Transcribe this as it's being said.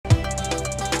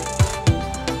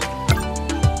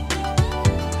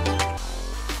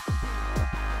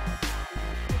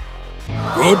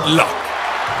Good luck.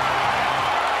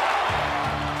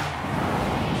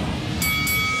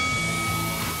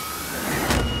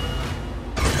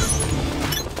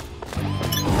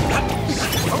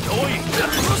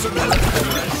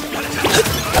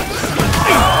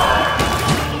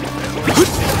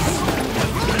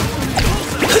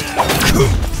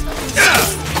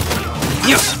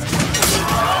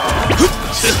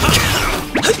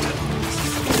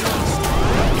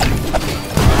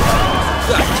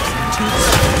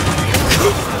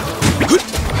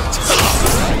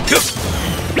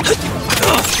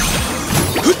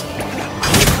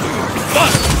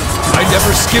 I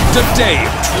never skipped a day.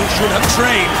 You should have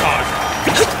trained hard.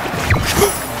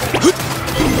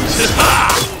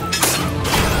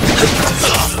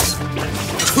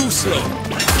 Too slow.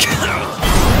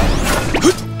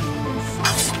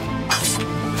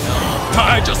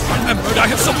 I just remembered I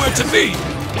have somewhere to be.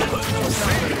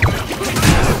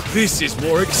 This is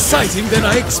more exciting than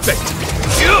I expected.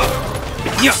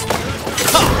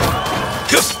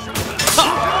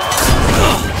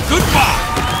 Goodbye.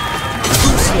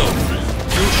 Too slow.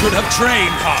 You should have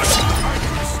trained hard.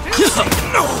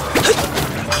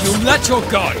 You let your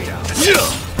guard down.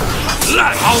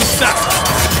 How's that?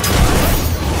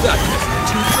 That wasn't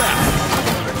too bad.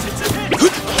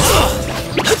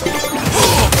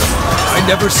 I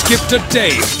never skipped a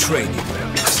day of training.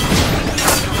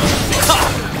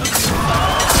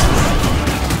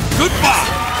 Goodbye.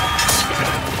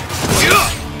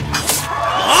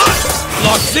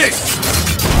 Lock this.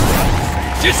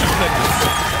 Discipline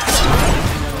yourself.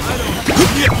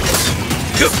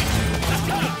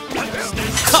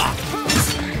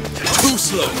 Too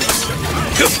slow.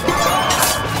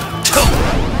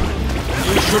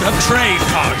 You should have trained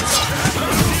harder.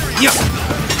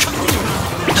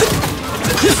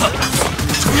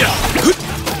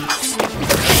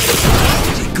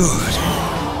 Pretty good.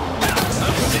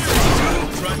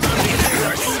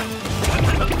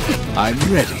 I'm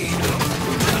ready.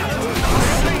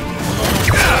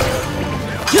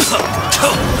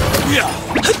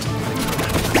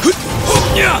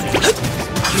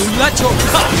 You let your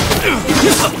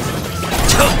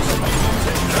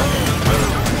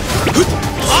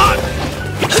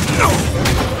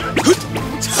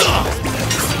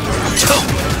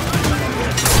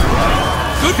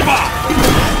Goodbye.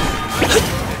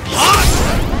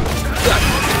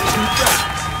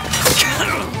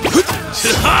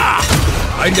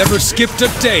 I never skipped a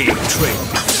day of training.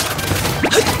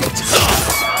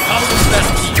 How was that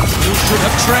key? You should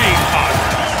have trained hard.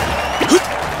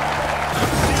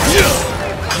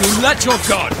 You let your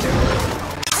guard down.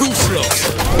 Too slow.